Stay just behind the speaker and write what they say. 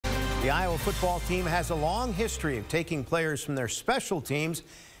The Iowa football team has a long history of taking players from their special teams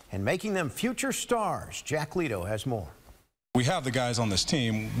and making them future stars. Jack Leto has more. We have the guys on this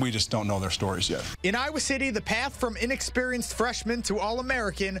team, we just don't know their stories yet. In Iowa City, the path from inexperienced freshman to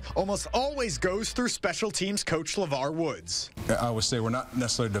All-American almost always goes through special teams coach LeVar Woods. I would say we're not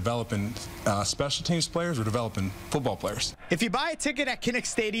necessarily developing special teams players, we're developing football players. If you buy a ticket at Kinnick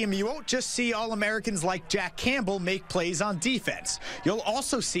Stadium, you won't just see All-Americans like Jack Campbell make plays on defense. You'll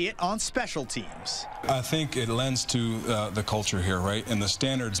also see it on special teams. I think it lends to the culture here, right? And the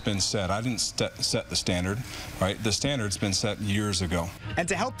standard's been set. I didn't set the standard, right? The standard's been set years ago. And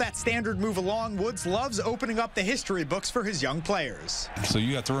to help that standard move along, Woods loves opening up the history books for his young players. So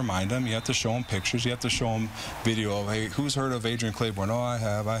you have to remind them, you have to show them pictures, you have to show them video of, hey, who's heard of Adrian Claiborne? Oh, I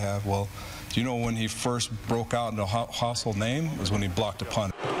have. Well, do you know when he first broke out into a household name? It was when he blocked a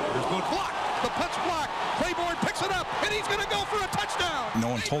punt. There's good block. The punch block. Claiborne picks it up, and he's going to go for a touchdown. No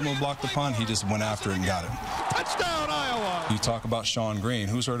one told him to block the punt. He just went after it and got it. Touchdown, Iowa. You talk about Sean Green.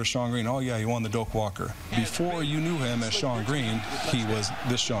 Who's heard of Sean Green? Oh, yeah, he won the Doak Walker. Before you knew him as Sean Green, he was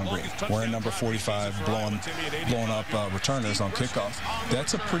this Sean Green, wearing number 45, blowing up returners on kickoff.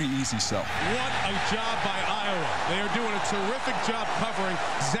 That's a pretty easy sell. What a job by Iowa. They are doing a terrific job covering.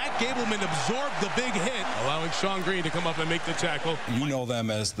 Zach Gableman absorbed the big hit, allowing Sean Green to come up and make the tackle. You know them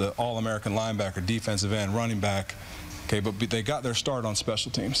as the All-American linebacker, defensive end, running back. Okay, but they got their start on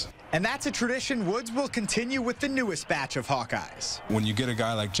special teams. And that's a tradition Woods will continue with the newest batch of Hawkeyes. When you get a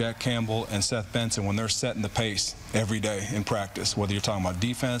guy like Jack Campbell and Seth Benson, when they're setting the pace every day in practice, whether you're talking about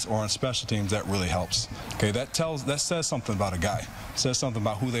defense or on special teams, that really helps. Okay, that says something about a guy. It says something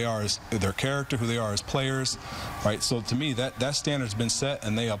about who they are as their character, who they are as players, right? So to me, that standard's been set,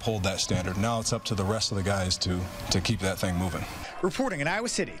 and they uphold that standard. Now it's up to the rest of the guys to keep that thing moving. Reporting in Iowa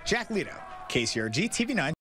City, Jack Leto, KCRG TV 9.